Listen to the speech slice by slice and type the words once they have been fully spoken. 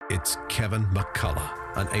It's Kevin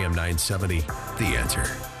McCullough on AM 970, The Answer.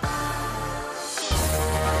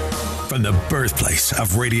 From the birthplace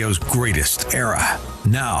of radio's greatest era,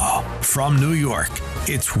 now from New York,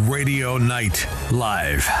 it's Radio Night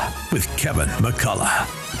Live with Kevin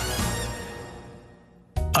McCullough.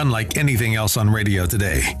 Unlike anything else on radio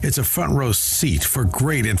today, it's a front row seat for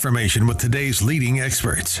great information with today's leading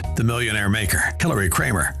experts. The Millionaire Maker, Hillary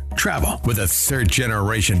Kramer. Travel with a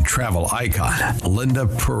third-generation travel icon, Linda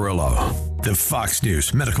Perillo. The Fox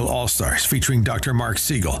News Medical All-Stars featuring Dr. Mark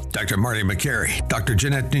Siegel, Dr. Marty McCary, Dr.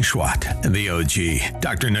 Jeanette Nishwat, and the OG,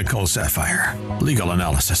 Dr. Nicole Sapphire. Legal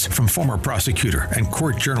analysis from former prosecutor and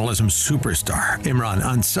court journalism superstar Imran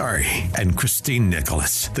Ansari and Christine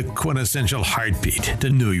Nicholas. The quintessential heartbeat to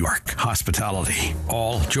New York hospitality.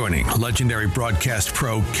 All joining legendary broadcast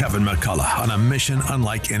pro Kevin McCullough on a mission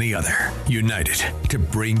unlike any other. United to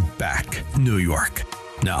bring back New York.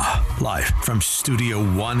 Now, live from Studio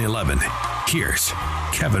 111, here's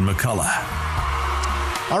Kevin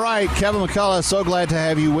McCullough. All right, Kevin McCullough, so glad to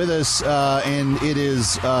have you with us, and it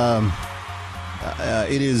is Wellness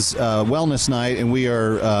Night, and we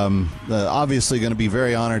are obviously going to be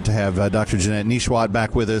very honored to have Dr. Jeanette Nishwat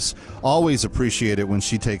back with us. Always appreciate it when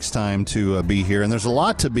she takes time to be here, and there's a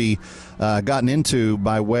lot to be gotten into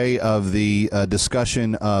by way of the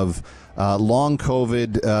discussion of long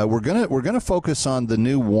COVID. We're gonna focus on the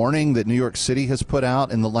new warning that New York City has put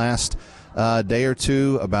out in the last day or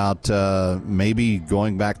two about maybe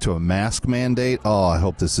going back to a mask mandate. Oh, I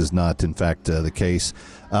hope this is not, in fact, the case.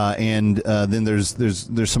 And then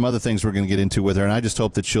there's some other things we're going to get into with her, and I just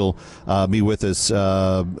hope that she'll be with us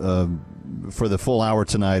for the full hour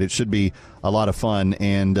tonight. It should be a lot of fun,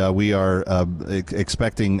 and we are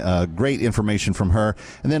expecting great information from her.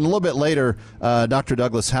 And then a little bit later, Dr.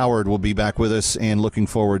 Douglas Howard will be back with us, and looking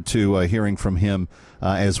forward to hearing from him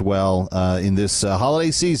as well in this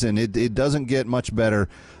holiday season. It doesn't get much better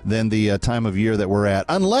than the time of year that we're at,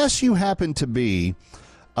 unless you happen to be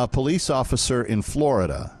a police officer in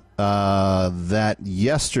Florida that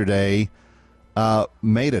yesterday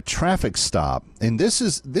made a traffic stop. And this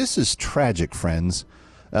is tragic, friends,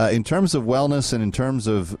 in terms of wellness and in terms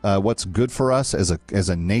of what's good for us as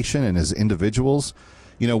a nation and as individuals.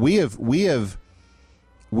 You know, we have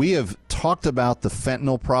talked about the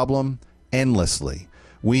fentanyl problem endlessly.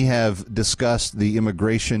 We have discussed the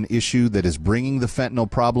immigration issue that is bringing the fentanyl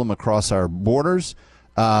problem across our borders.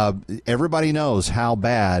 Everybody knows how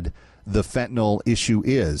bad the fentanyl issue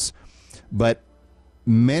is, but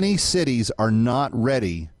many cities are not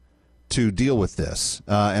ready to deal with this.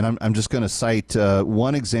 And I'm just going to cite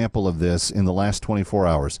one example of this in the last 24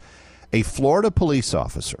 hours. A Florida police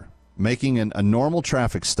officer making a normal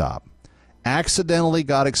traffic stop accidentally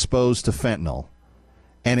got exposed to fentanyl,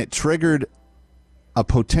 and it triggered a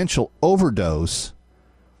potential overdose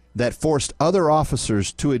that forced other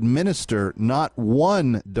officers to administer not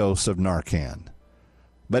one dose of Narcan,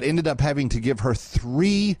 but ended up having to give her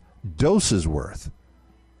 3 doses worth.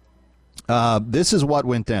 This is what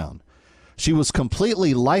went down. She was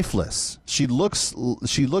completely lifeless. She looks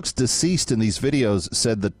deceased in these videos,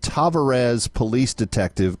 said the Tavares police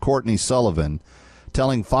detective, Courtney Sullivan,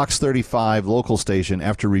 telling Fox 35 local station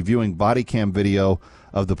after reviewing body cam video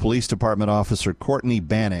of the police department officer Courtney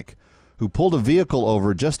Bannock, who pulled a vehicle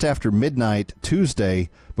over just after midnight Tuesday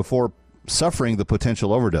before suffering the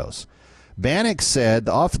potential overdose. Bannock said,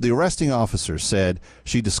 the arresting officer said,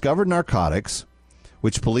 she discovered narcotics,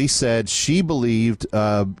 which police said she believed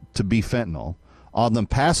to be fentanyl, on the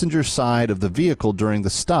passenger side of the vehicle during the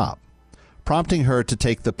stop, prompting her to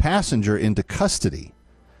take the passenger into custody.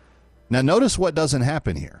 Now, notice what doesn't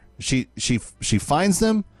happen here. She finds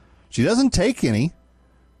them. She doesn't take any.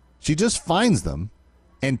 She just finds them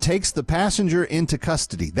and takes the passenger into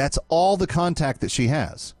custody. That's all the contact that she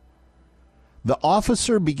has. The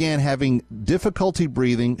officer began having difficulty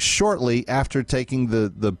breathing shortly after taking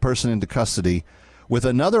the person into custody, with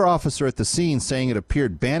another officer at the scene saying it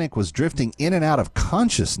appeared Bannock was drifting in and out of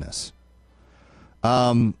consciousness.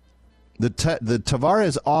 The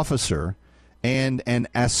Tavares officer and an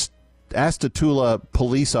Astatula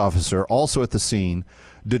police officer, also at the scene,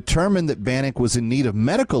 determined that Bannock was in need of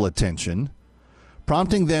medical attention,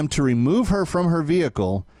 prompting them to remove her from her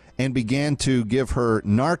vehicle and began to give her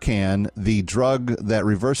Narcan, the drug that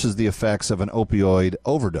reverses the effects of an opioid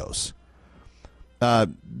overdose.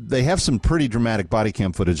 They have some pretty dramatic body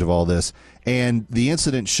cam footage of all this, and the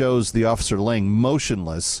incident shows the officer laying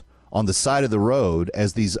motionless on the side of the road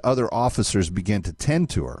as these other officers begin to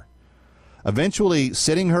tend to her, eventually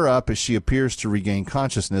sitting her up as she appears to regain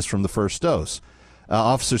consciousness from the first dose.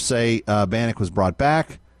 Officers say Bannock was brought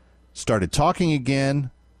back, started talking again,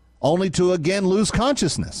 only to again lose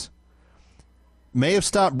consciousness. May have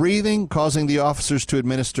stopped breathing, causing the officers to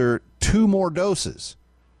administer 2 more doses.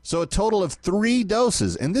 So a total of 3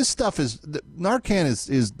 doses. And this stuff Narcan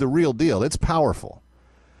is the real deal. It's powerful.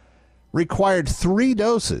 Required 3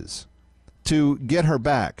 doses to get her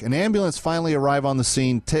back. An ambulance finally arrived on the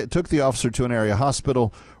scene, took the officer to an area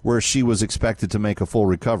hospital where she was expected to make a full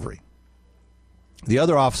recovery. The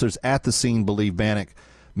other officers at the scene believe Bannock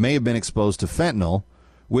may have been exposed to fentanyl,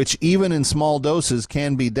 which even in small doses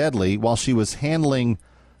can be deadly, while she was handling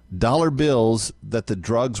dollar bills that the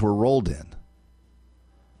drugs were rolled in.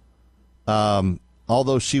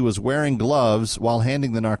 Although she was wearing gloves while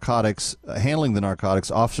handling the narcotics,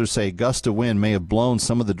 officers say a gust of wind may have blown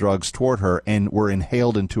some of the drugs toward her and were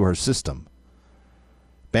inhaled into her system.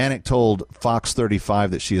 Bannock told Fox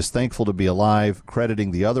 35 that she is thankful to be alive,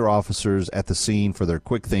 crediting the other officers at the scene for their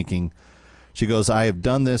quick thinking. She goes, "I have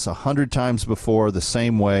done this 100 times before the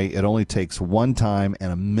same way. It only takes one time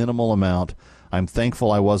and a minimal amount. I'm thankful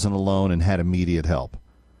I wasn't alone and had immediate help."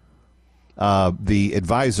 The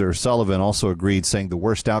advisor, Sullivan, also agreed, saying the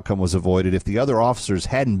worst outcome was avoided. If the other officers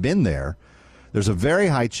hadn't been there, there's a very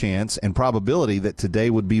high chance and probability that today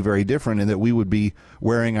would be very different and that we would be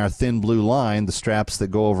wearing our thin blue line, the straps that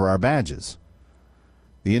go over our badges.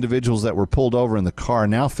 The individuals that were pulled over in the car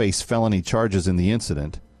now face felony charges in the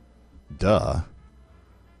incident. Duh.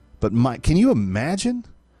 But can you imagine?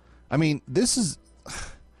 I mean, this is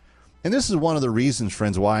one of the reasons,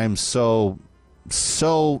 friends, why I'm so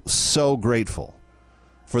grateful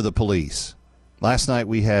for the police. Last night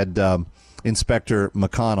we had Inspector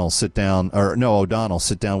O'Donnell sit down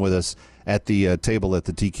with us at the table at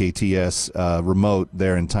the TKTS remote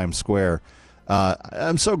there in Times Square.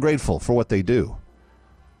 I'm so grateful for what they do.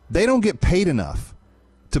 They don't get paid enough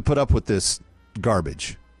to put up with this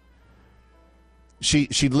garbage.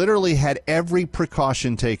 She literally had every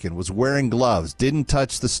precaution taken, was wearing gloves, didn't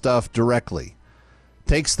touch the stuff directly,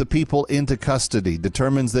 takes the people into custody,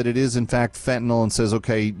 determines that it is in fact fentanyl and says,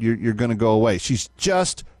 okay, you're going to go away. She's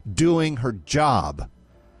just doing her job.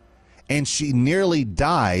 And she nearly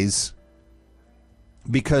dies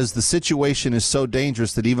because the situation is so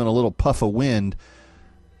dangerous that even a little puff of wind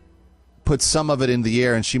puts some of it in the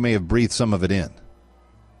air and she may have breathed some of it in.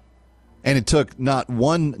 And it took not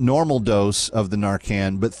 1 normal dose of the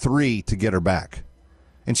Narcan, but 3 to get her back.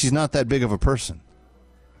 And she's not that big of a person.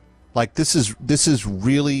 Like, this is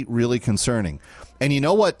really, really concerning. And you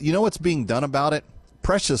know what's being done about it?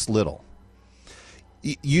 Precious little.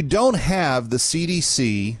 You don't have the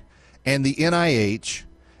CDC and the NIH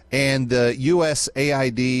and the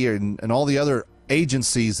USAID and all the other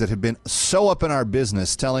agencies that have been so up in our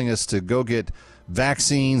business telling us to go get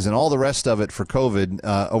vaccines and all the rest of it for COVID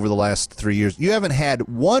over the last 3 years. You haven't had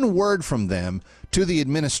one word from them to the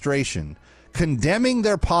administration condemning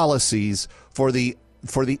their policies for the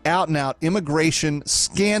out-and-out immigration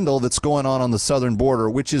scandal that's going on the southern border,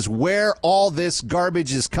 which is where all this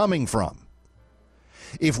garbage is coming from.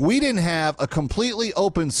 If we didn't have a completely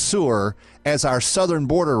open sewer as our southern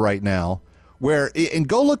border right now, and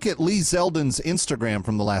go look at Lee Zeldin's Instagram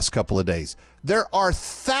from the last couple of days, there are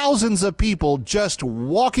thousands of people just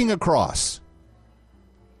walking across.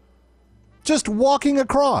 Just walking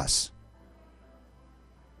across.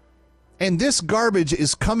 And this garbage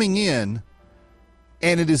is coming in,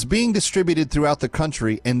 and it is being distributed throughout the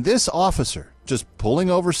country. And this officer just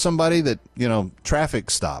pulling over somebody that,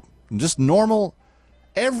 traffic stop, just normal,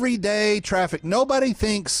 everyday traffic. Nobody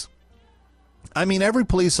thinks, every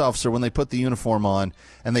police officer, when they put the uniform on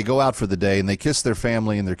and they go out for the day and they kiss their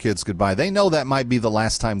family and their kids goodbye, they know that might be the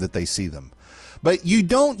last time that they see them. But you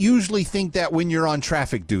don't usually think that when you're on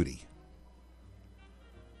traffic duty.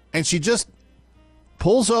 And she just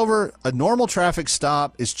pulls over a normal traffic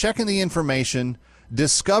stop, is checking the information,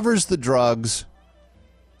 discovers the drugs,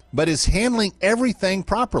 but is handling everything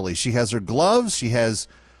properly. She has her gloves.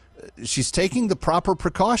 She's taking the proper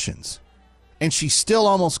precautions. And she still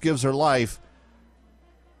almost gives her life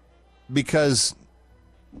because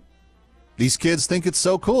these kids think it's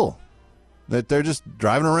so cool that they're just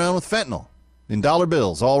driving around with fentanyl in dollar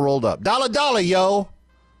bills all rolled up. Dollar, yo.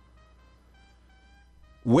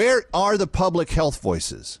 Where are the public health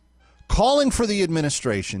voices calling for the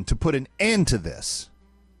administration to put an end to this?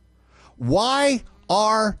 Why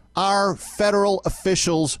are our federal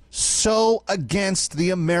officials so against the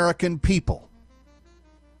American people?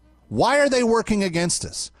 Why are they working against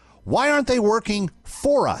us? Why aren't they working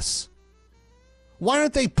for us? Why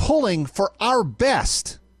aren't they pulling for our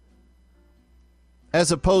best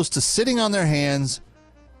as opposed to sitting on their hands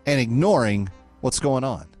and ignoring what's going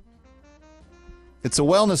on? It's a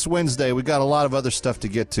Wellness Wednesday. We've got a lot of other stuff to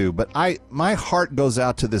get to, but my heart goes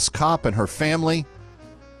out to this cop and her family.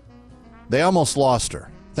 They almost lost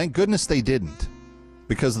her. Thank goodness they didn't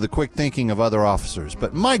because of the quick thinking of other officers.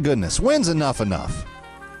 But my goodness, when's enough?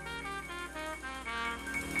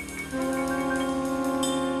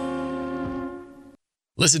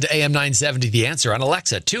 Listen to AM 970 The Answer on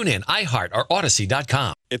Alexa, TuneIn, iHeart, or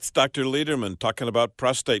Odyssey.com. It's Dr. Lederman talking about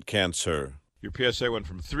prostate cancer. Your PSA went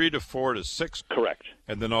from 3 to 4 to 6. Correct.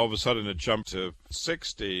 And then all of a sudden it jumped to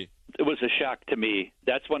 60. It was a shock to me.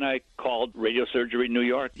 That's when I called Radio Surgery New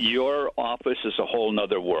York. Your office is a whole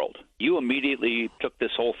nother world. You immediately took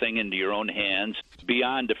this whole thing into your own hands,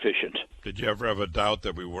 beyond efficient. Did you ever have a doubt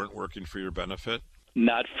that we weren't working for your benefit?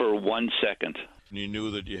 Not for 1 second. You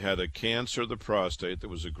knew that you had a cancer of the prostate that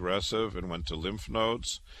was aggressive and went to lymph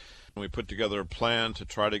nodes. And we put together a plan to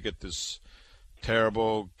try to get this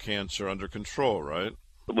terrible cancer under control, right?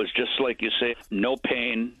 It was just like you say, no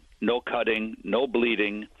pain, no cutting, no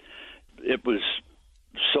bleeding. It was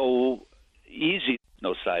so easy.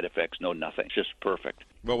 No side effects, no nothing. Just perfect.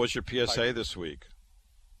 What was your PSA this week?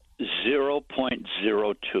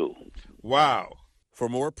 0.02. Wow. For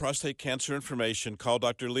more prostate cancer information, call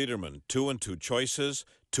Dr. Lederman, 212 Choices,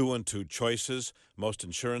 212 Choices, most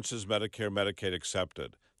insurances, Medicare, Medicaid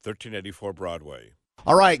accepted, 1384 Broadway.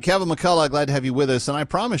 All right, Kevin McCullough, glad to have you with us. And I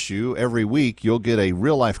promise you, every week you'll get a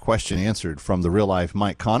real-life question answered from the real-life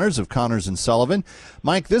Mike Connors of Connors and Sullivan.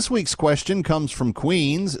 Mike, this week's question comes from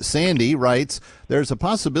Queens. Sandy writes, there's a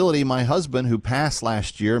possibility my husband, who passed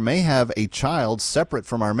last year, may have a child separate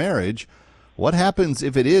from our marriage. What happens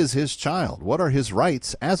if it is his child? What are his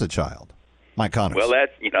rights as a child? Mike Connors. Well,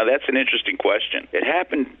 that's an interesting question. It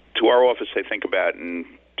happened to our office, I think, about in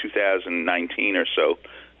 2019 or so.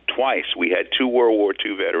 Twice. We had 2 World War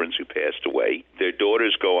II veterans who passed away. Their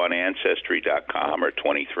daughters go on Ancestry.com or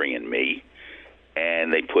 23andMe,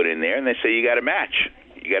 and they put in there and they say, you got a match.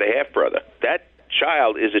 You got a half-brother. That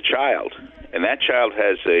child is a child, and that child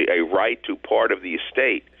has a right to part of the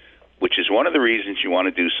estate, which is one of the reasons you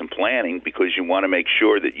want to do some planning, because you want to make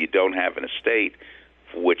sure that you don't have an estate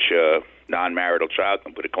for which a non-marital child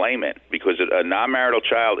can put a claim in, because a non-marital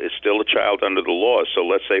child is still a child under the law. So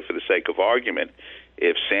let's say, for the sake of argument,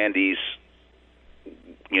 if Sandy's,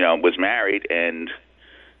 was married and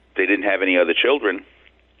they didn't have any other children,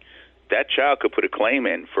 that child could put a claim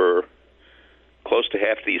in for close to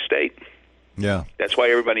half the estate. Yeah. That's why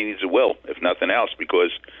everybody needs a will, if nothing else,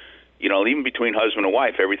 because, even between husband and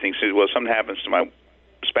wife, everything says, well, if something happens to my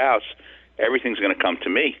spouse, everything's going to come to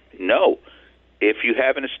me. No. If you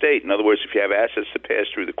have an estate, in other words, if you have assets that pass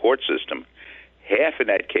through the court system, half in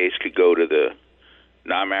that case could go to the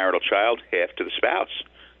non-marital child, half to the spouse.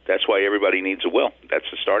 That's why everybody needs a will. That's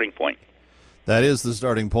the starting point. That is the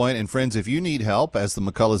starting point. And friends, if you need help, as the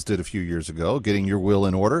McCulloughs did a few years ago, getting your will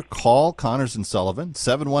in order, call Connors and Sullivan,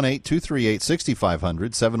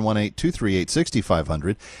 718-238-6500,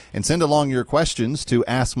 718-238-6500, and send along your questions to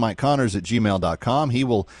askmikeconnors@gmail.com. He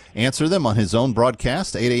will answer them on his own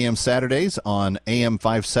broadcast, 8 a.m. Saturdays on AM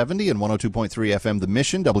 570 and 102.3 FM The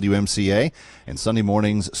Mission, WMCA, and Sunday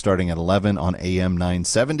mornings starting at 11 on AM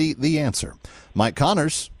 970, The Answer. Mike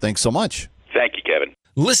Connors, thanks so much. Thank you, Kevin.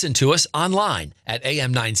 Listen to us online at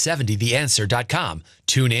am970theanswer.com.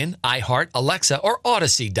 Tune in, iHeart, Alexa, or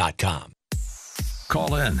Odyssey.com.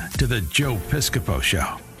 Call in to the Joe Piscopo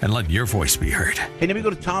Show and let your voice be heard. Hey, let me go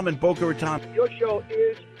to Tom in Boca Raton. Your show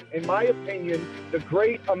is, in my opinion, the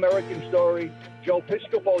great American story. Joe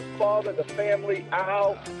Piscopo's father, the family,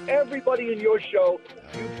 Al, everybody in your show.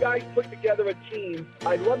 You guys put together a team.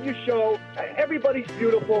 I love your show. Everybody's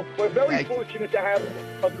beautiful. We're very fortunate to have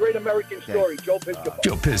a great American story, Joe Piscopo.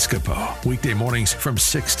 Joe Piscopo, weekday mornings from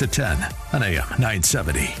 6 to 10 on AM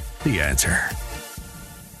 970. The Answer.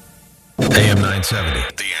 AM 970.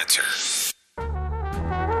 The Answer.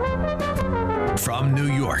 From New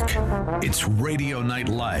York, it's Radio Night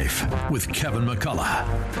Live with Kevin McCullough.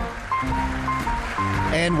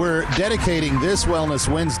 And we're dedicating this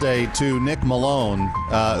Wellness Wednesday to Nick Malone,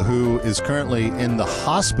 who is currently in the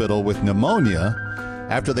hospital with pneumonia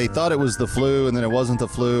after they thought it was the flu, and then it wasn't the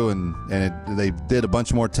flu, and they did a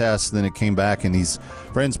bunch more tests, then it came back, and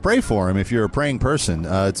friends, pray for him if you're a praying person.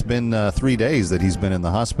 It's been 3 days that he's been in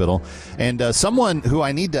the hospital. And someone who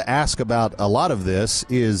I need to ask about a lot of this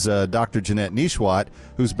is Dr. Jeanette Nesheiwat,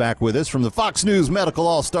 who's back with us from the Fox News Medical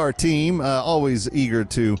All-Star team, always eager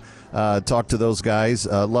to talk to those guys.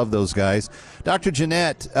 Love those guys. Dr.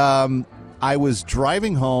 Jeanette, I was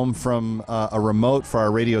driving home from a remote for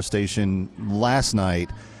our radio station last night.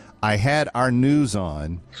 I had our news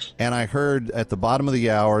on, and I heard at the bottom of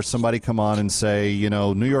the hour somebody come on and say,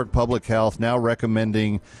 New York Public Health now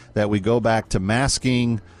recommending that we go back to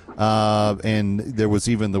masking, and there was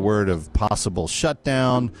even the word of possible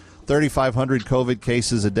shutdown. 3,500 COVID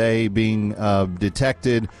cases a day being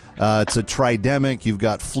detected. It's a tridemic. You've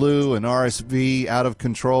got flu and RSV out of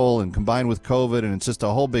control and combined with COVID, and it's just a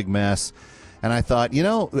whole big mess. And I thought,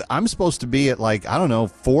 I'm supposed to be at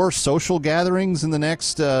 4 social gatherings in the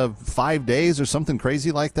next 5 days or something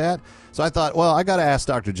crazy like that. So I thought, well, I got to ask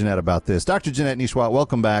Dr. Jeanette about this. Dr. Jeanette Nesheiwat,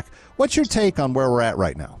 welcome back. What's your take on where we're at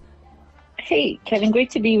right now? Hey, Kevin,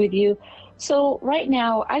 great to be with you. So right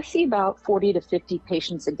now, I see about 40 to 50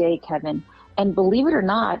 patients a day, Kevin. And believe it or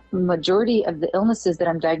not, the majority of the illnesses that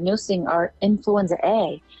I'm diagnosing are influenza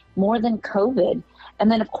A, more than COVID. And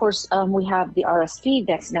then, of course, we have the RSV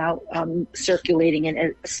that's now circulating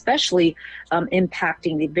and especially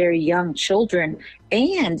impacting the very young children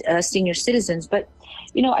and senior citizens. But,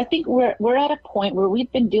 I think we're at a point where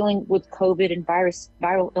we've been dealing with COVID and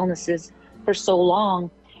viral illnesses for so long.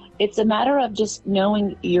 It's a matter of just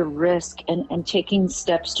knowing your risk and taking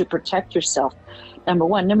steps to protect yourself, number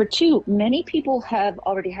one. Number two, many people have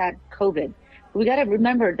already had COVID. We got to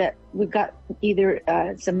remember that we've got either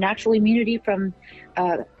some natural immunity from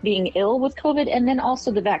being ill with COVID, and then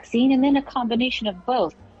also the vaccine, and then a combination of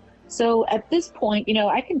both. So at this point,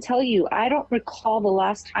 I can tell you, I don't recall the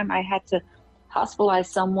last time I had to hospitalize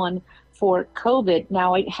someone for COVID.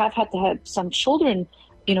 Now, I have had to have some children,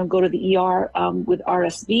 go to the ER with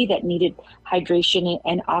RSV that needed hydration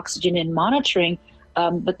and oxygen and monitoring.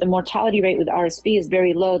 But the mortality rate with RSV is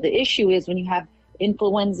very low. The issue is when you have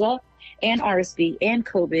influenza and RSV and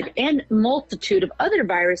COVID and multitude of other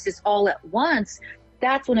viruses all at once,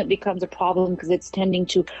 that's when it becomes a problem because it's tending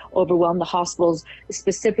to overwhelm the hospitals,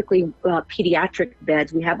 specifically pediatric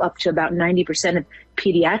beds. We have up to about 90% of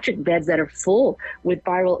pediatric beds that are full with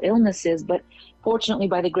viral illnesses. But fortunately,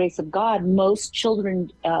 by the grace of God, most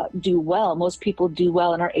children do well. Most people do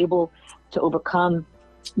well and are able to overcome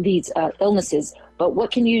these illnesses. But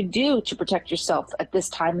what can you do to protect yourself at this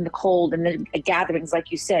time in the cold and the gatherings,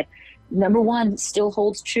 like you said? Number one still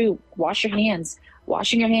holds true. Wash your hands.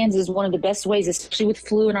 Washing your hands is one of the best ways, especially with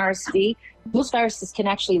flu and RSV. Most viruses can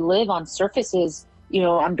actually live on surfaces,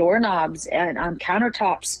 on doorknobs and on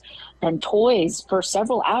countertops and toys for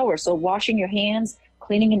several hours. So washing your hands,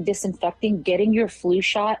 cleaning and disinfecting, getting your flu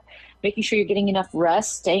shot, making sure you're getting enough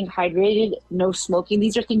rest, staying hydrated, no smoking.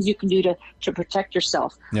 These are things you can do to protect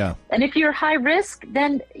yourself. Yeah. And if you're high risk,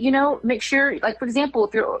 then, make sure, like, for example,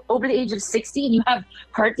 if you're over the age of 60 and you have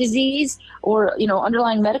heart disease or,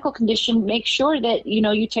 underlying medical condition, make sure that,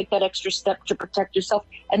 you take that extra step to protect yourself.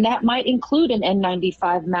 And that might include an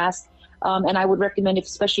N95 mask. And I would recommend,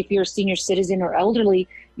 especially if you're a senior citizen or elderly,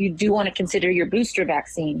 you do want to consider your booster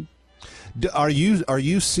vaccine. Are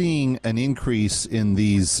you seeing an increase in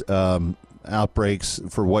these outbreaks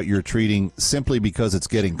for what you're treating simply because it's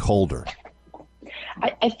getting colder?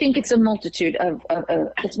 I think it's a multitude of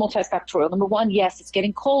it's multifactorial. Number one, yes, it's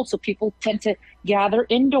getting cold, so people tend to gather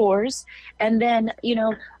indoors. And then,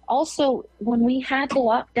 also when we had the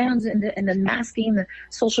lockdowns and the masking, the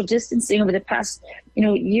social distancing over the past,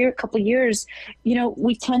 couple of years,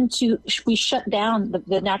 we shut down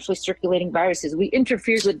the naturally circulating viruses. We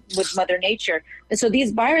interfered with Mother Nature. And so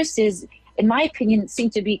these viruses, in my opinion, seem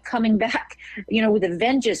to be coming back, with a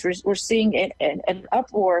vengeance. We're seeing an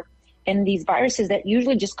uproar in these viruses that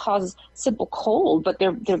usually just cause simple cold, but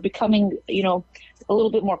they're becoming, a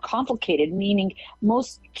little bit more complicated, meaning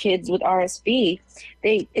most kids with RSV,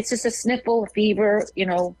 it's just a sniffle, fever,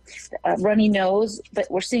 runny nose, but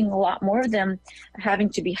we're seeing a lot more of them having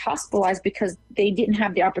to be hospitalized because they didn't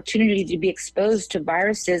have the opportunity to be exposed to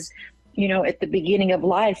viruses, at the beginning of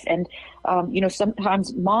life. And,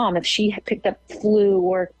 sometimes mom, if she picked up flu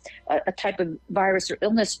or a type of virus or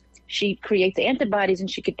illness, she creates antibodies and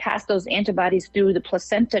she could pass those antibodies through the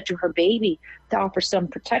placenta to her baby to offer some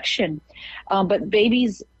protection. But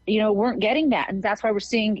babies, weren't getting that. And that's why we're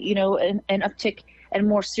seeing, an uptick and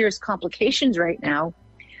more serious complications right now.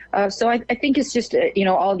 So I think it's just,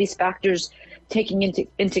 all of these factors taking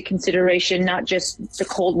into consideration, not just the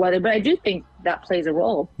cold weather, but I do think that plays a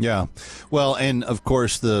role. Yeah. Well, and of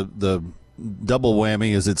course, the double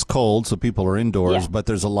whammy is it's cold, so people are indoors, but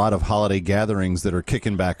there's a lot of holiday gatherings that are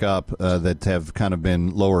kicking back up that have kind of been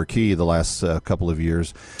lower key the last couple of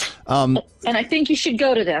years. And I think you should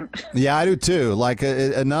go to them. Yeah, I do too. Like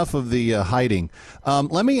enough of the hiding.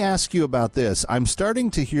 Let me ask you about this. I'm starting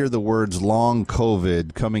to hear the words long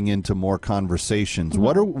COVID coming into more conversations.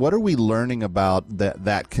 Mm-hmm. What are we learning about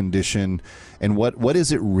that condition, and what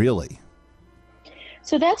is it really?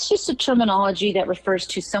 So that's just a terminology that refers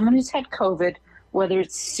to someone who's had COVID, whether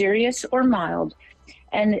it's serious or mild,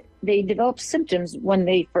 and they develop symptoms when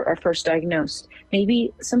they are first diagnosed.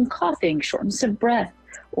 Maybe some coughing, shortness of breath,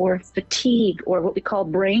 or fatigue, or what we call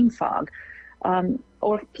brain fog.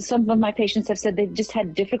 Or some of my patients have said they've just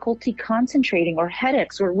had difficulty concentrating, or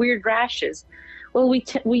headaches, or weird rashes. Well, we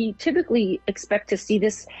typically expect to see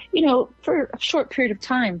this, for a short period of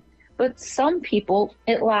time. But some people,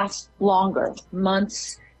 it lasts longer,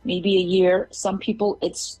 months, maybe a year. Some people,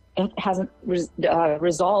 it hasn't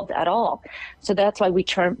resolved at all. So that's why we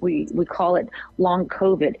call it long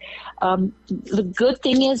COVID. The good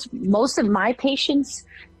thing is most of my patients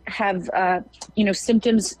have,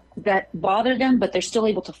 symptoms that bother them, but they're still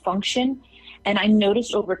able to function. And I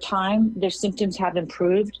noticed over time their symptoms have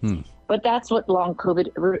improved. But that's what long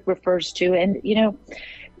COVID refers to. And,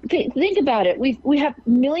 think about it. We have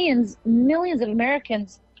millions of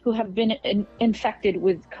Americans who have been infected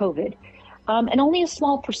with COVID. And only a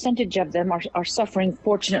small percentage of them are suffering,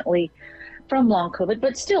 fortunately, from long COVID.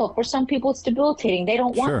 But still, for some people, it's debilitating. They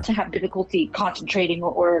don't want to have difficulty concentrating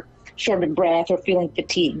or short of breath or feeling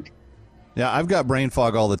fatigued. Yeah, I've got brain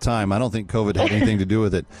fog all the time. I don't think COVID had anything to do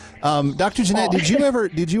with it. Dr. Jeanette, did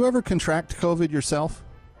you ever contract COVID yourself?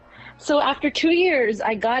 So after 2 years,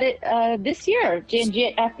 I got it this year,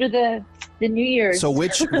 after the New Year's. So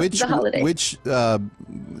which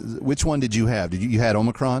one did you have? You had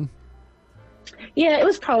Omicron? Yeah, it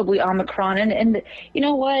was probably Omicron. And you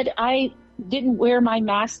know what? I didn't wear my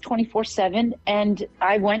mask 24/7, and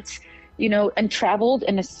I went, and traveled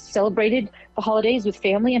and celebrated the holidays with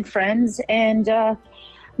family and friends. And I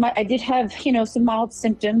did have, some mild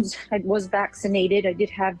symptoms. I was vaccinated. I did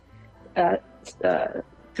have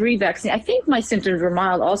 3 vaccines. I think my symptoms were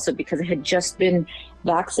mild also because I had just been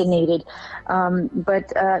vaccinated. I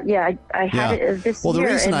had it this year. Well, the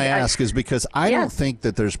reason I ask is because I don't think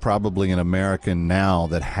that there's probably an American now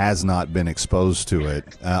that has not been exposed to it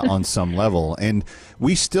on some level. And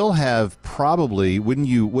we still have probably,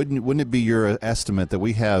 wouldn't it be your estimate that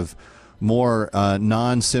we have more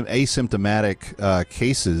asymptomatic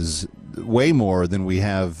cases, way more than we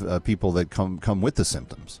have people that come with the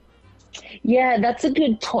symptoms? Yeah, that's a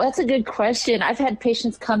good question. I've had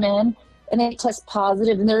patients come in and they test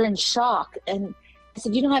positive and they're in shock. And I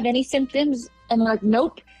said, "You don't have any symptoms?" And they're like,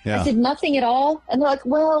 "Nope." Yeah. I said, "Nothing at all?" And they're like,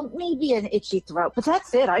 "Well, maybe an itchy throat, but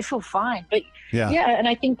that's it. I feel fine." But and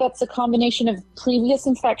I think that's a combination of previous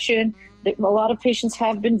infection. That a lot of patients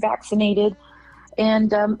have been vaccinated.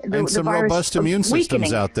 And some robust immune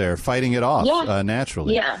systems out there fighting it off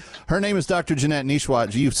naturally. Yeah. Her name is Dr. Jeanette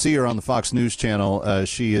Nesheiwat. You see her on the Fox News Channel.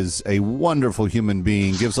 She is a wonderful human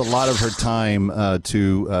being, gives a lot of her time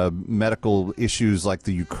to medical issues like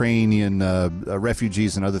the Ukrainian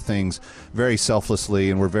refugees and other things very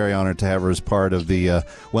selflessly, and we're very honored to have her as part of the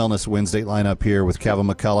Wellness Wednesday lineup here with Kevin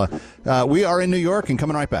McCullough. We are in New York and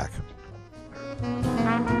coming right back.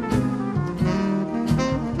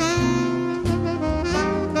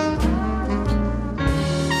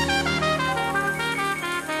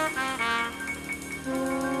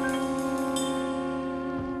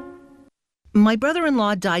 My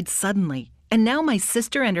brother-in-law died suddenly, and now my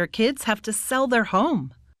sister and her kids have to sell their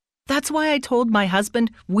home. That's why I told my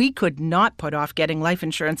husband we could not put off getting life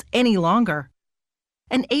insurance any longer.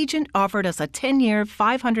 An agent offered us a 10-year,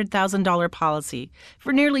 $500,000 policy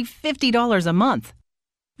for nearly $50 a month.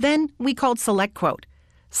 Then we called SelectQuote.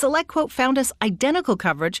 SelectQuote found us identical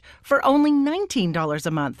coverage for only $19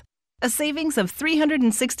 a month, a savings of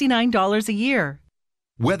 $369 a year.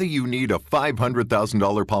 Whether you need a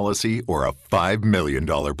 $500,000 policy or a $5 million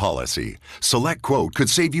policy, SelectQuote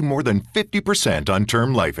could save you more than 50% on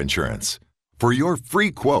term life insurance. For your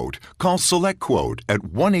free quote, call SelectQuote at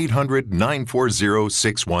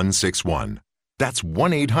 1-800-940-6161. That's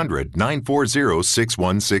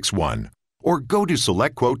 1-800-940-6161. Or go to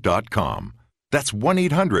SelectQuote.com. That's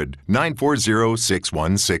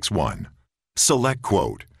 1-800-940-6161.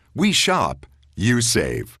 SelectQuote. We shop, you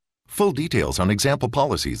save. Full details on example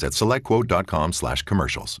policies at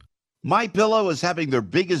SelectQuote.com/commercials. MyPillow is having their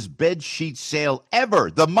biggest bed sheet sale ever.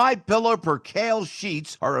 The MyPillow Percale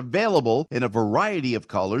sheets are available in a variety of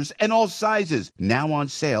colors and all sizes. Now on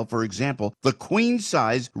sale, for example, the queen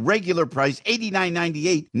size, regular price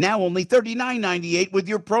 $89.98, now only $39.98 with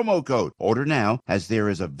your promo code. Order now, as there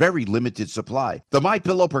is a very limited supply. The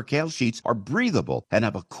MyPillow Percale sheets are breathable and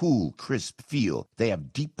have a cool, crisp feel. They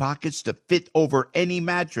have deep pockets to fit over any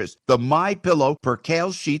mattress. The MyPillow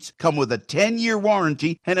Percale sheets come with a 10-year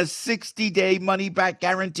warranty and a 60-day money-back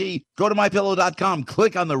guarantee. Go to MyPillow.com,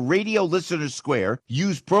 click on the radio listener square,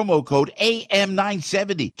 use promo code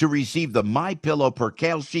AM970 to receive the MyPillow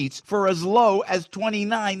Percale sheets for as low as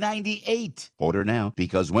 $29.98. Order now,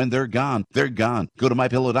 because when they're gone, they're gone. Go to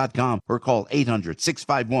MyPillow.com or call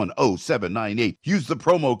 800-651-0798. Use the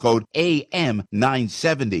promo code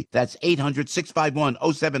AM970. That's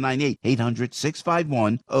 800-651-0798.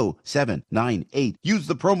 800-651-0798. Use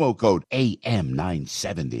the promo code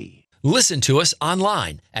AM970. Listen to us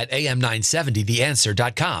online at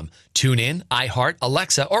am970theanswer.com. Tune in, iHeart,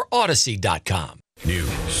 Alexa, or Odyssey.com.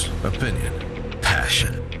 News, opinion,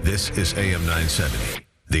 passion. This is AM 970,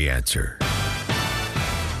 The Answer.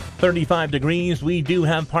 35 degrees. We do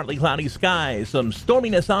have partly cloudy skies. Some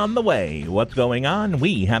storminess on the way. What's going on?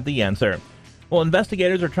 We have the answer. Well,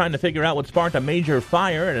 investigators are trying to figure out what sparked a major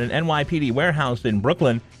fire at an NYPD warehouse in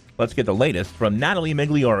Brooklyn. Let's get the latest from Natalie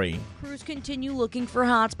Migliori. Crews continue looking for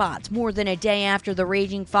hotspots more than a day after the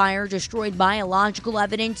raging fire destroyed biological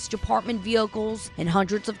evidence, department vehicles, and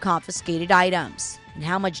hundreds of confiscated items. And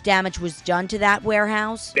how much damage was done to that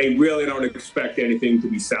warehouse? They really don't expect anything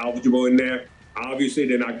to be salvageable in there. Obviously,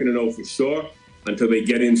 they're not going to know for sure until they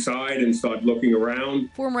get inside and start looking around.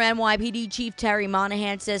 Former NYPD Chief Terry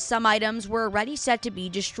Monahan says some items were already set to be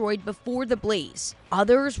destroyed before the blaze.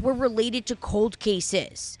 Others were related to cold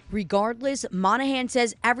cases. Regardless, Monahan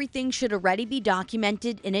says everything should already be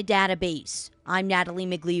documented in a database. I'm Natalie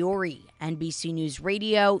Migliori, NBC News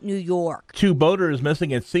Radio, New York. 2 boaters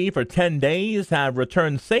missing at sea for 10 days have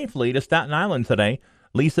returned safely to Staten Island today.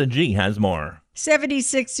 Lisa G. has more.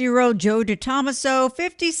 76-year-old Joe DeTomaso,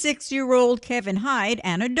 56-year-old Kevin Hyde,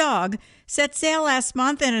 and a dog set sail last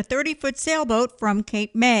month in a 30-foot sailboat from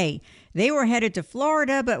Cape May. They were headed to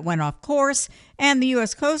Florida but went off course, and the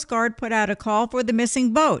U.S. Coast Guard put out a call for the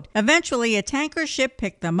missing boat. Eventually, a tanker ship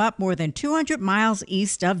picked them up more than 200 miles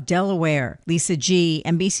east of Delaware. Lisa G.,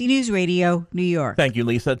 NBC News Radio, New York. Thank you,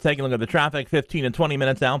 Lisa. Taking a look at the traffic, 15 and 20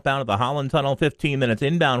 minutes outbound of the Holland Tunnel, 15 minutes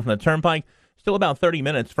inbound from the Turnpike. Still about 30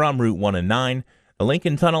 minutes from Route 1 and 9. The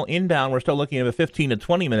Lincoln Tunnel inbound, we're still looking at a 15 to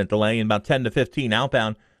 20 minute delay, and about 10 to 15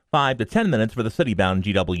 outbound, 5 to 10 minutes for the city-bound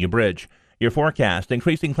GW Bridge. Your forecast,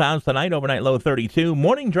 increasing clouds tonight, overnight low 32.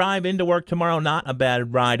 Morning drive into work tomorrow, not a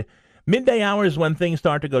bad ride. Midday hours when things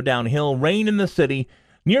start to go downhill. Rain in the city.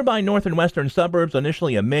 Nearby north and western suburbs,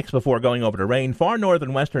 initially a mix before going over to rain. Far north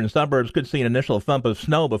and western suburbs could see an initial thump of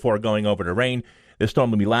snow before going over to rain. This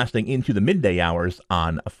storm will be lasting into the midday hours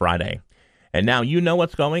on Friday. And now you know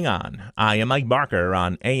what's going on. I am Mike Barker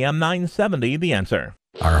on AM 970, The Answer.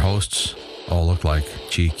 Our hosts all look like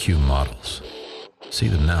GQ models. See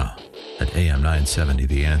them now at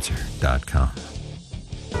am970theanswer.com.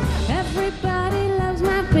 Everybody loves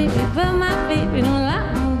my baby, but my baby don't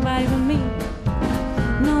like nobody but me.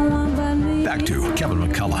 No one but me. Back to Kevin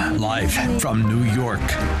McCullough, live from New York.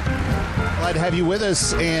 Glad to have you with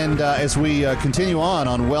us, and as we continue on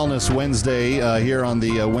Wellness Wednesday here on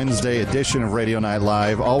the Wednesday edition of Radio Night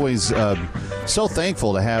Live, always so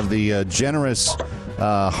thankful to have the generous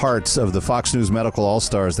hearts of the Fox News Medical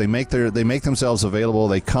All-Stars. They make themselves available.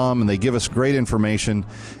 They come and they give us great information,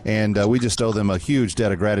 and we just owe them a huge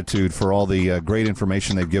debt of gratitude for all the great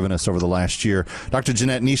information they've given us over the last year. Dr.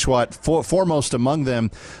 Jeanette Nesheiwat, foremost among them,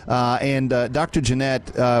 and Dr.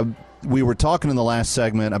 Jeanette, we were talking in the last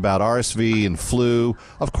segment about RSV and flu.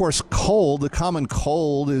 Of course, cold, the common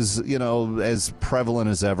cold is, as prevalent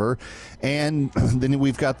as ever. And then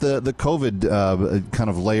we've got the COVID kind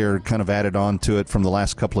of layer kind of added on to it from the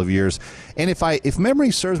last couple of years. And if memory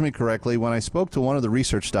serves me correctly, when I spoke to one of the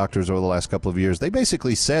research doctors over the last couple of years, they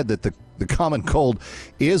basically said that the common cold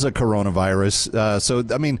is a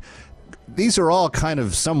coronavirus. These are all kind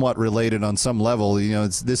of somewhat related on some level.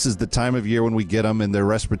 This is the time of year when we get them, and they're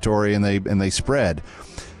respiratory, and they spread.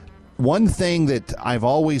 One thing that I've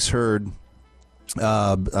always heard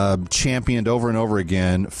championed over and over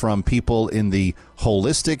again from people in the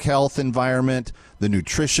holistic health environment, the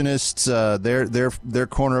nutritionists, their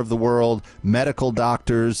corner of the world, medical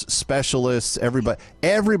doctors, specialists,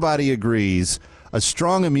 everybody agrees a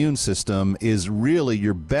strong immune system is really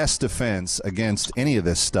your best defense against any of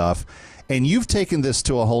this stuff. And you've taken this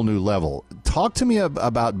to a whole new level. Talk to me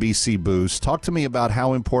about BC Boost. Talk to me about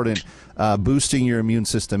how important boosting your immune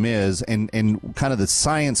system is, and kind of the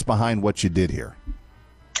science behind what you did here.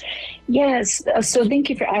 Yes. So thank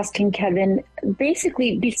you for asking, Kevin.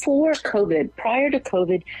 Basically, before COVID, prior to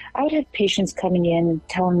COVID, I would have patients coming in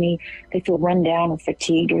telling me they feel run down or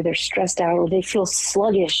fatigued, or they're stressed out, or they feel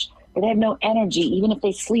sluggish, or they have no energy, even if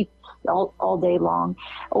they sleep all day long,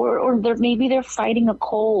 or maybe they're fighting a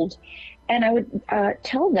cold. And I would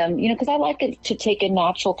tell them, because I like it to take a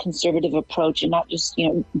natural conservative approach and not just,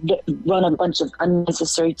 run a bunch of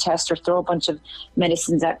unnecessary tests or throw a bunch of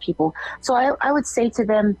medicines at people. So I would say to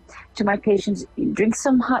them, to my patients, drink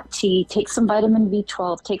some hot tea, take some vitamin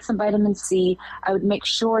B12, take some vitamin C. I would make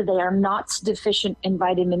sure they are not deficient in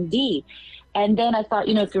vitamin D. And then I thought,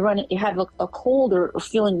 if you have a cold or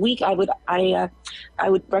feeling weak, I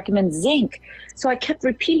would recommend zinc. So I kept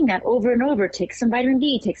repeating that over and over. Take some vitamin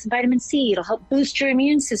D, take some vitamin C. It'll help boost your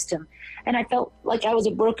immune system. And I felt like I was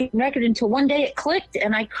a broken record until one day it clicked,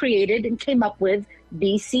 and I created and came up with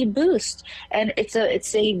BC Boost. And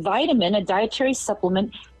it's a vitamin, a dietary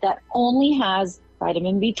supplement that only has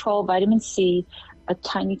vitamin B12, vitamin C, a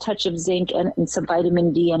tiny touch of zinc, and some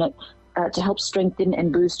vitamin D in it. To help strengthen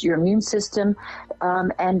and boost your immune system.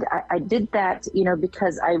 And I did that,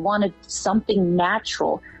 because I wanted something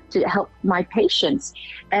natural to help my patients.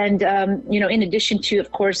 And, in addition to,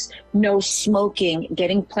 of course, no smoking,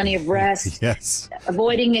 getting plenty of rest, yes,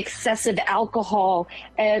 avoiding excessive alcohol.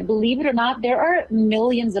 Believe it or not, there are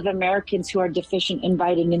millions of Americans who are deficient in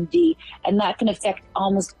vitamin D, and that can affect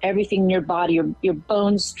almost everything in your body, your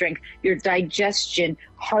bone strength, your digestion,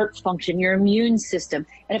 heart function, your immune system.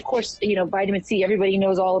 And of course, vitamin C, everybody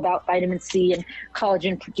knows all about vitamin C and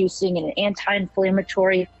collagen producing and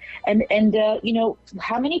anti-inflammatory. And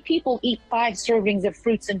how many people eat 5 servings of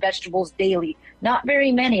fruits and vegetables daily? Not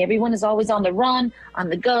very many. Everyone is always on the run, on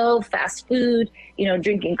the go, fast food,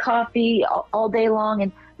 drinking coffee all day long,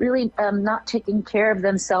 and really not taking care of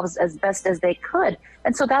themselves as best as they could.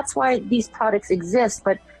 And so that's why these products exist.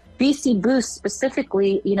 But BC Boost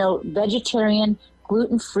specifically, vegetarian,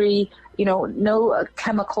 gluten-free, no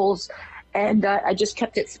chemicals. And I just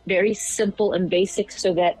kept it very simple and basic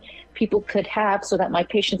so that my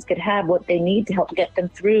patients could have what they need to help get them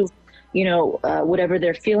through, whatever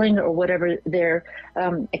they're feeling or whatever they're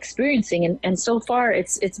experiencing. And so far,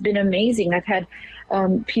 it's been amazing. I've had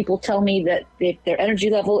people tell me that their energy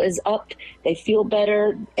level is up, they feel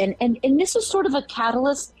better. And this was sort of a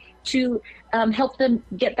catalyst to help them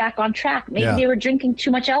get back on track. Maybe they were drinking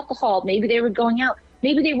too much alcohol. Maybe they were going out.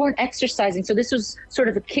 Maybe they weren't exercising. So this was sort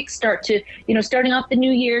of a kickstart to, starting off the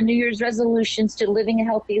new year, New Year's resolutions to living a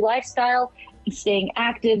healthy lifestyle, staying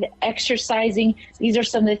active, exercising. These are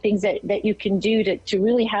some of the things that you can do to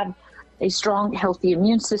really have a strong, healthy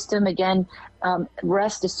immune system. Again,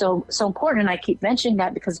 rest is so important. And I keep mentioning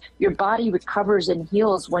that because your body recovers and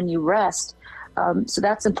heals when you rest. So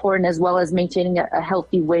that's important, as well as maintaining a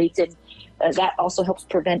healthy weight. And that also helps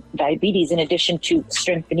prevent diabetes in addition to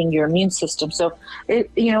strengthening your immune system. So it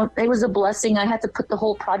was a blessing. I had to put the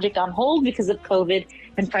whole project on hold because of COVID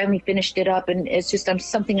and finally finished it up. And it's just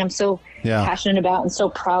something I'm so passionate about and so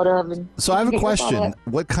proud of. And so I have a question.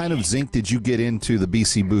 What kind of zinc did you get into the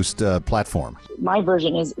BC Boost platform? My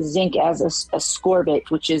version is zinc as a ascorbate,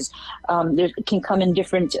 which is it can come in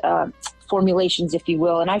different formulations, if you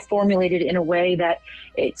will. And I formulated it in a way that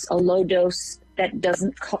it's a low dose that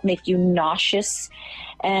doesn't make you nauseous,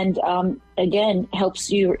 and again helps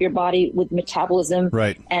your body with metabolism,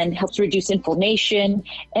 right, and helps reduce inflammation,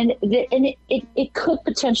 and it could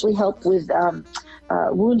potentially help with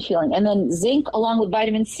wound healing. And then zinc, along with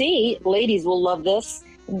vitamin C, ladies will love this.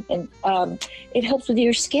 And it helps with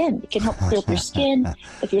your skin. It can help clear up your skin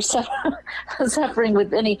if you're suffering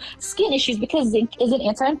with any skin issues, because zinc is an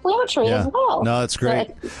anti-inflammatory as well. No, that's great.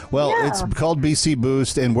 It's called BC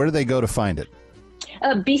Boost, and where do they go to find it?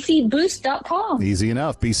 BCBoost.com. Easy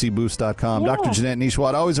enough, BCBoost.com. Yeah. Dr. Jeanette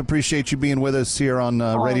Nesheiwat, always appreciate you being with us here on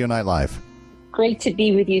Radio Night Live. Great to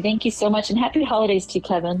be with you. Thank you so much, and happy holidays to you,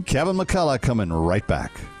 Kevin. Kevin McCullough coming right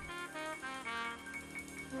back.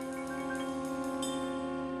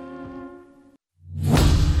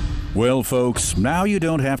 Well, folks, now you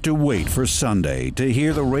don't have to wait for Sunday to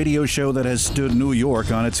hear the radio show that has stood New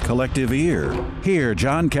York on its collective ear. Hear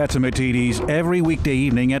John Catsimatidis every weekday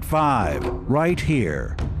evening at 5, right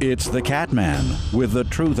here. It's The Catman, with the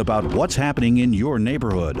truth about what's happening in your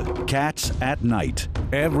neighborhood. Cats at Night,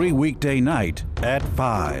 every weekday night at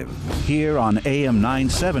 5, here on AM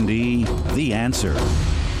 970, The Answer.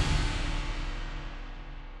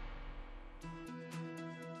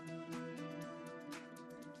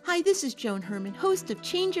 Hi, this is Joan Herman, host of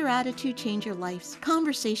Change Your Attitude, Change Your Life's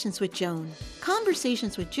Conversations with Joan.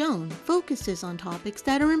 Conversations with Joan focuses on topics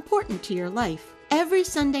that are important to your life. Every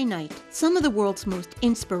Sunday night, some of the world's most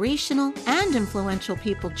inspirational and influential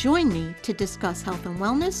people join me to discuss health and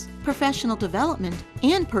wellness, professional development,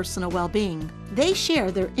 and personal well-being. They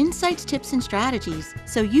share their insights, tips, and strategies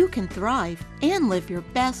so you can thrive and live your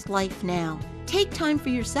best life now. Take time for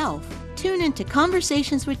yourself. Tune in to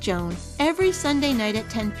Conversations with Joan every Sunday night at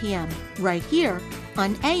 10 p.m. right here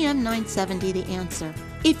on AM 970 The Answer.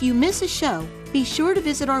 If you miss a show, be sure to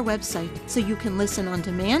visit our website so you can listen on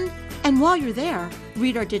demand. And while you're there,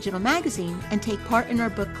 read our digital magazine and take part in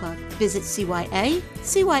our book club. Visit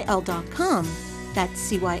CYACYL.com.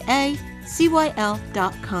 That's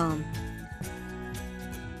CYACYL.com.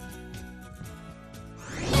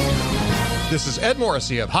 This is Ed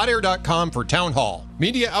Morrissey of HotAir.com for Town Hall.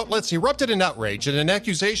 Media outlets erupted in outrage at an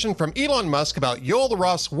accusation from Elon Musk about Yoel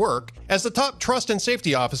Roth's work as the top trust and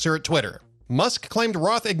safety officer at Twitter. Musk claimed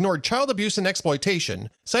Roth ignored child abuse and exploitation,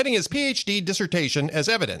 citing his PhD dissertation as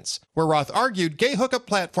evidence, where Roth argued gay hookup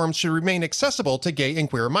platforms should remain accessible to gay and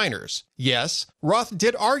queer minors. Yes, Roth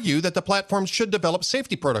did argue that the platforms should develop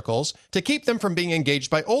safety protocols to keep them from being engaged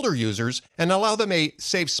by older users and allow them a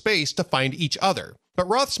safe space to find each other. But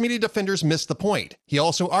Roth's media defenders missed the point. He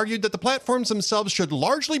also argued that the platforms themselves should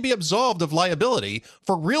largely be absolved of liability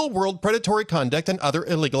for real-world predatory conduct and other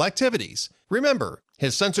illegal activities. Remember,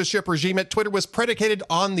 his censorship regime at Twitter was predicated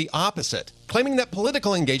on the opposite, claiming that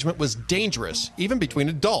political engagement was dangerous, even between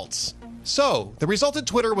adults. So, the result at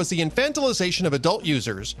Twitter was the infantilization of adult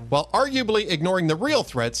users, while arguably ignoring the real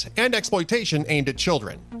threats and exploitation aimed at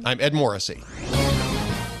children. I'm Ed Morrissey.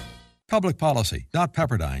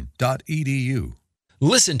 Publicpolicy.pepperdine.edu.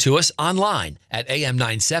 Listen to us online at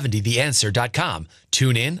am970theanswer.com.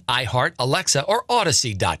 Tune in, iHeart, Alexa, or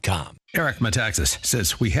Odyssey.com. Eric Metaxas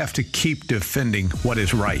says we have to keep defending what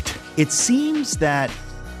is right. It seems that,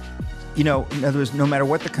 in other words, no matter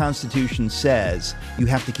what the Constitution says, you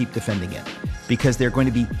have to keep defending it because they're going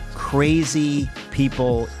to be crazy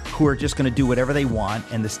people who are just going to do whatever they want,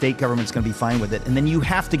 and the state government's going to be fine with it. And then you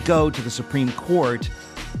have to go to the Supreme Court.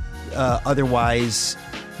 Otherwise,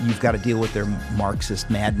 you've got to deal with their Marxist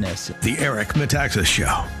madness. The Eric Metaxas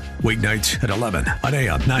Show. Weeknights at 11 on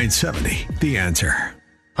AM 970. The Answer.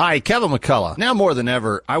 Hi, Kevin McCullough. Now more than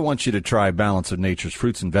ever, I want you to try Balance of Nature's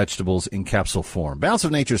fruits and vegetables in capsule form. Balance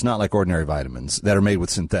of Nature is not like ordinary vitamins that are made with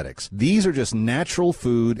synthetics. These are just natural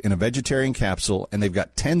food in a vegetarian capsule, and they've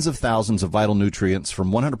got tens of thousands of vital nutrients from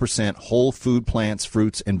 100% whole food plants,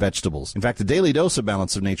 fruits, and vegetables. In fact, a daily dose of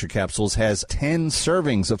Balance of Nature capsules has 10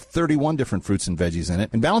 servings of 31 different fruits and veggies in it.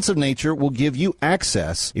 And Balance of Nature will give you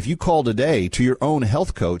access, if you call today, to your own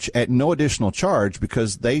health coach at no additional charge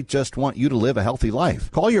because they just want you to live a healthy life.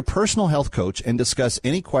 Call your personal health coach and discuss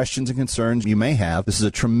any questions and concerns you may have. This is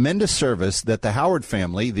a tremendous service that the Howard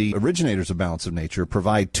family, the originators of Balance of Nature,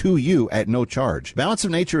 provide to you at no charge. Balance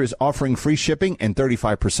of Nature is offering free shipping and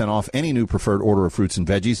 35% off any new preferred order of fruits and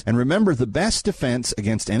veggies. And remember, the best defense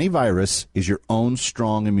against any virus is your own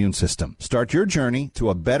strong immune system. Start your journey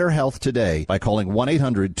to a better health today by calling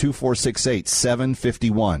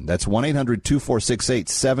 1-800-2468-751. That's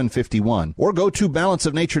 1-800-2468-751. Or go to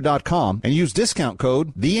balanceofnature.com and use discount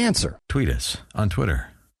code The Answer. Tweet us on Twitter.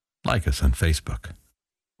 Like us on Facebook.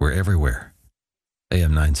 We're everywhere.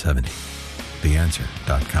 AM 970.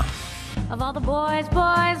 TheAnswer.com. Of all the boys.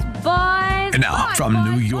 And now, boys, from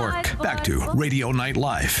New boys, York, boys, back to boys. Radio Night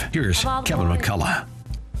Live. Here's Kevin boys. McCullough.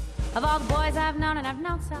 Of all the boys I've known, and I've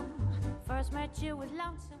known some, first met you with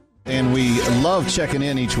lonesome. And we love checking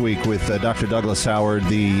in each week with Dr. Douglas Howard,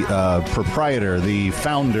 the proprietor, the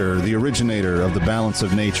founder, the originator of the Balance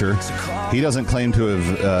of Nature. He doesn't claim to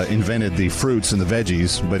have invented the fruits and the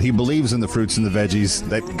veggies, but he believes in the fruits and the veggies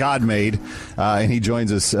that God made, and he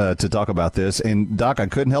joins us to talk about this. And, Doc, I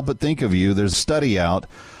couldn't help but think of you. There's a study out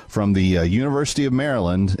from the University of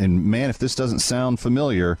Maryland, and man, if this doesn't sound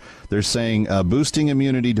familiar, they're saying boosting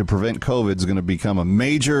immunity to prevent COVID is going to become a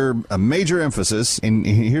major emphasis. And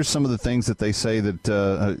here's some of the things that they say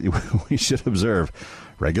that we should observe: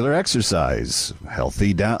 regular exercise,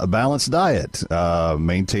 healthy, balanced diet,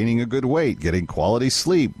 maintaining a good weight, getting quality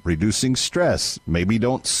sleep, reducing stress, maybe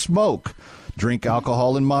don't smoke. Drink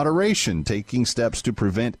alcohol in moderation, taking steps to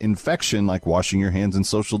prevent infection like washing your hands and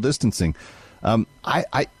social distancing.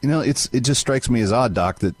 It just strikes me as odd,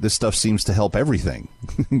 Doc, that this stuff seems to help everything.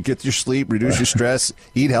 Get your sleep, reduce your stress,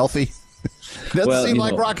 eat healthy. Doesn't seem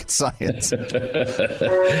like rocket science.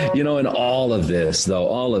 In all of this, though,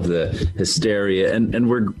 all of the hysteria, and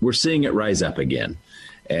we're seeing it rise up again.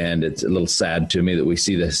 And it's a little sad to me that we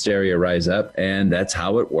see the hysteria rise up, and that's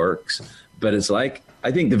how it works. But it's like,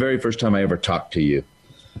 I think the very first time I ever talked to you,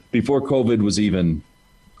 before COVID was even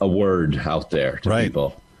a word out there to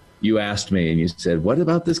people, you asked me and you said, what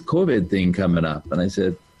about this COVID thing coming up? And I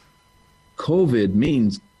said, COVID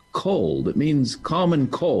means cold. It means common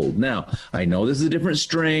cold. Now, I know this is a different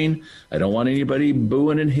strain. I don't want anybody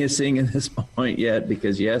booing and hissing at this point yet,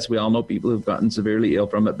 because yes, we all know people who've gotten severely ill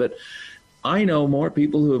from it, but I know more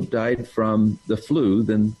people who have died from the flu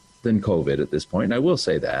than than COVID at this point. And I will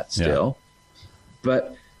say that still. Yeah.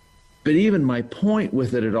 But even my point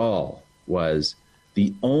with it at all was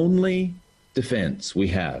the only defense we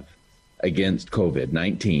have against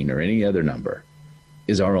COVID-19 or any other number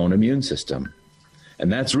is our own immune system.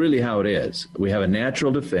 And that's really how it is. We have a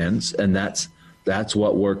natural defense, and that's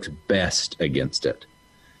what works best against it.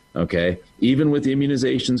 Okay? Even with the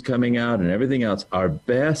immunizations coming out and everything else, our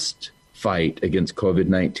best fight against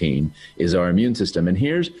COVID-19 is our immune system. And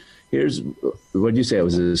here's what did you say? It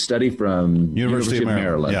was a study from University of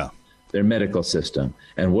Maryland. Yeah. Their medical system.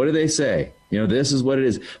 And what do they say? This is what it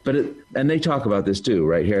is. And they talk about this too,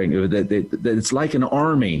 right here, that it's like an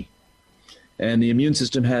army, and the immune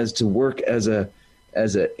system has to work as an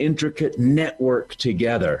intricate network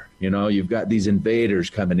together. You've got these invaders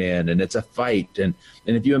coming in, and it's a fight. And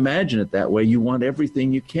if you imagine it that way, you want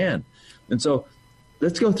everything you can. And so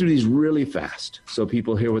let's go through these really fast so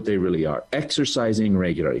people hear what they really are. Exercising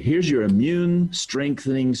regularly. Here's your immune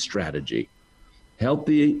strengthening strategy.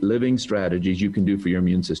 Healthy living strategies you can do for your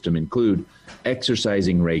immune system include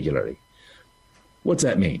exercising regularly. What's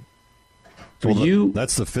that mean?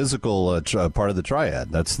 That's the physical part of the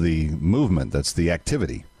triad. That's the movement. That's the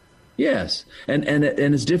activity. Yes. And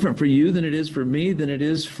it's different for you than it is for me, than it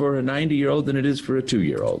is for a 90-year-old, than it is for a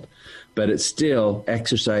 2-year-old. But it's still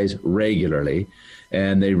exercise regularly.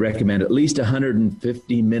 And they recommend at least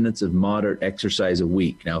 150 minutes of moderate exercise a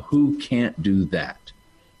week. Now, who can't do that?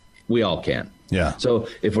 We all can. Yeah. So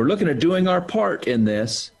if we're looking at doing our part in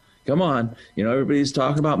this, come on, everybody's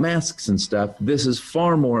talking about masks and stuff. This is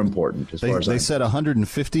far more important They said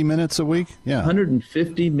 150 minutes a week? Yeah.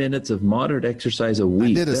 150 minutes of moderate exercise a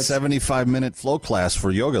week. I did a 75-minute flow class for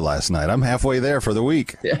yoga last night. I'm halfway there for the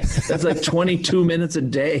week. Yeah, that's like 22 minutes a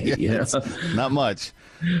day. Not much.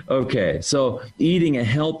 Okay, so eating a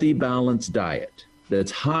healthy, balanced diet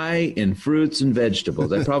that's high in fruits and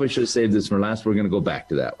vegetables. I probably should have saved this for last. We're going to go back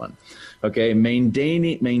to that one. Okay,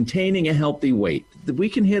 maintaining a healthy weight. We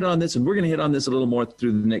can hit on this, and we're going to hit on this a little more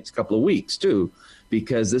through the next couple of weeks, too,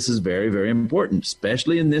 because this is very, very important,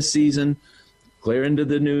 especially in this season, clear into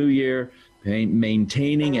the new year,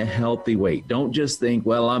 maintaining a healthy weight. Don't just think,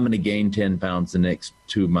 well, I'm going to gain 10 pounds the next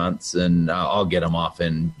 2 months, and I'll get them off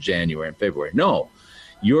in January and February. No,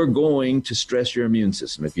 you're going to stress your immune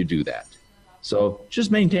system if you do that. So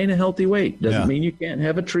just maintain a healthy weight. Doesn't mean you can't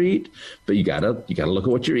have a treat, but you gotta look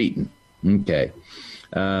at what you're eating. Okay.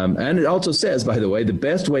 And it also says, by the way, the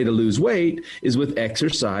best way to lose weight is with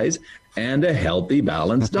exercise and a healthy,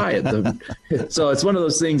 balanced diet. So it's one of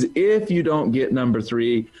those things, if you don't get number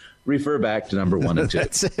 3, refer back to number 1 and 2.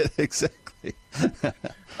 That's it, exactly.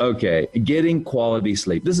 Okay, getting quality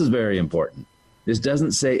sleep. This is very important. This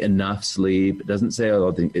doesn't say enough sleep. It doesn't say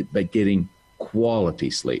other things, but getting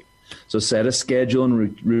quality sleep. So set a schedule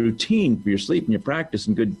and routine for your sleep and your practice,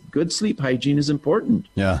 and good sleep hygiene is important.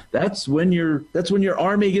 Yeah. That's when your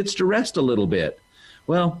army gets to rest a little bit.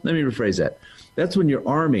 Well, let me rephrase that. That's when your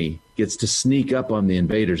army gets to sneak up on the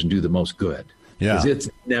invaders and do the most good. Yeah. Because it's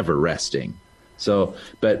never resting. So,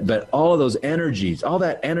 but all of those energies, all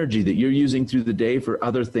that energy that you're using through the day for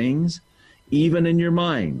other things, even in your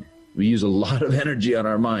mind, we use a lot of energy on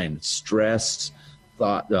our mind. Stress,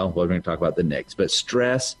 thought, well, we're going to talk about the next, but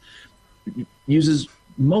stress uses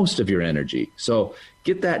most of your energy. So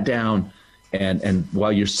get that down. And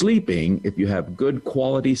while you're sleeping, if you have good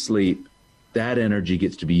quality sleep, that energy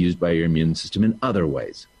gets to be used by your immune system in other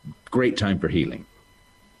ways. Great time for healing.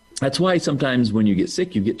 That's why sometimes when you get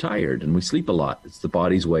sick, you get tired, and we sleep a lot. It's the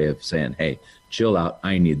body's way of saying, hey, chill out.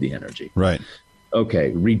 I need the energy. Right.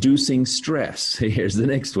 Okay. Reducing stress. Here's the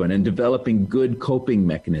next one. And developing good coping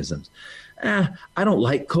mechanisms. I don't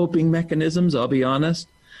like coping mechanisms. I'll be honest.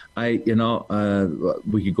 We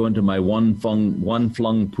could go into my one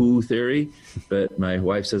flung poo theory, but my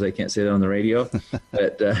wife says I can't say that on the radio.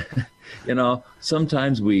 But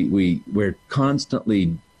sometimes we're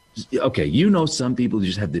constantly okay. Some people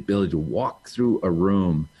just have the ability to walk through a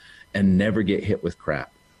room and never get hit with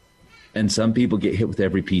crap, and some people get hit with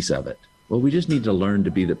every piece of it. Well, we just need to learn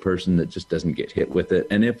to be the person that just doesn't get hit with it,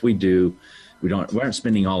 and if we do, we aren't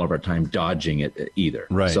spending all of our time dodging it either.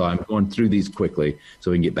 Right. So I'm going through these quickly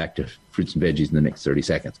so we can get back to fruits and veggies in the next 30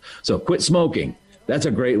 seconds. So quit smoking. That's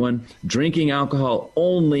a great one. Drinking alcohol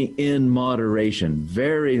only in moderation.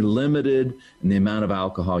 Very limited in the amount of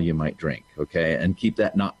alcohol you might drink. Okay. And keep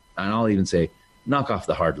that and I'll even say, knock off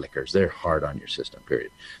the hard liquors. They're hard on your system,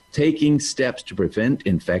 period. Taking steps to prevent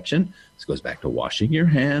infection. This goes back to washing your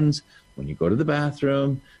hands, when you go to the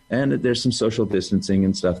bathroom, and there's some social distancing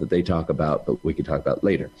and stuff that they talk about, but we can talk about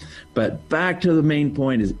later. But back to the main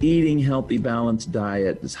point is eating healthy, balanced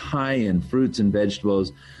diet that's high in fruits and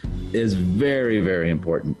vegetables is very, very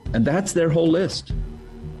important. And that's their whole list.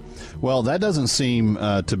 Well, that doesn't seem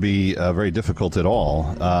to be very difficult at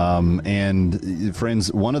all. And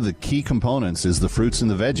friends, one of the key components is the fruits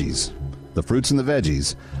and the veggies. The fruits and the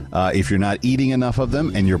veggies. If you're not eating enough of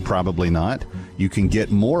them, and you're probably not, you can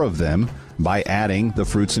get more of them by adding the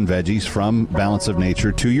fruits and veggies from Balance of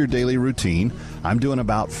Nature to your daily routine. I'm doing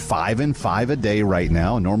about 5 and 5 a day right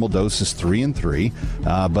now. A normal dose is 3 and 3.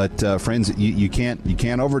 But friends, you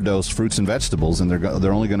can't overdose fruits and vegetables, and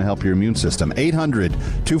they're only going to help your immune system.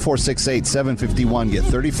 800-2468-751. Get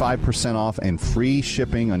 35% off and free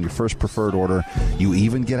shipping on your first preferred order. You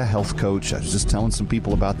even get a health coach. I was just telling some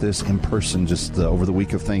people about this in person just over the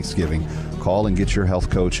week of Thanksgiving. Call and get your health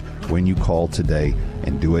coach when you call today,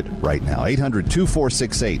 and do it right now.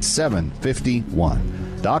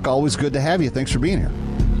 800-2468-751. Doc, always good to have you. Thanks for being here.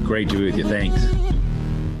 Great to be with you. Thanks.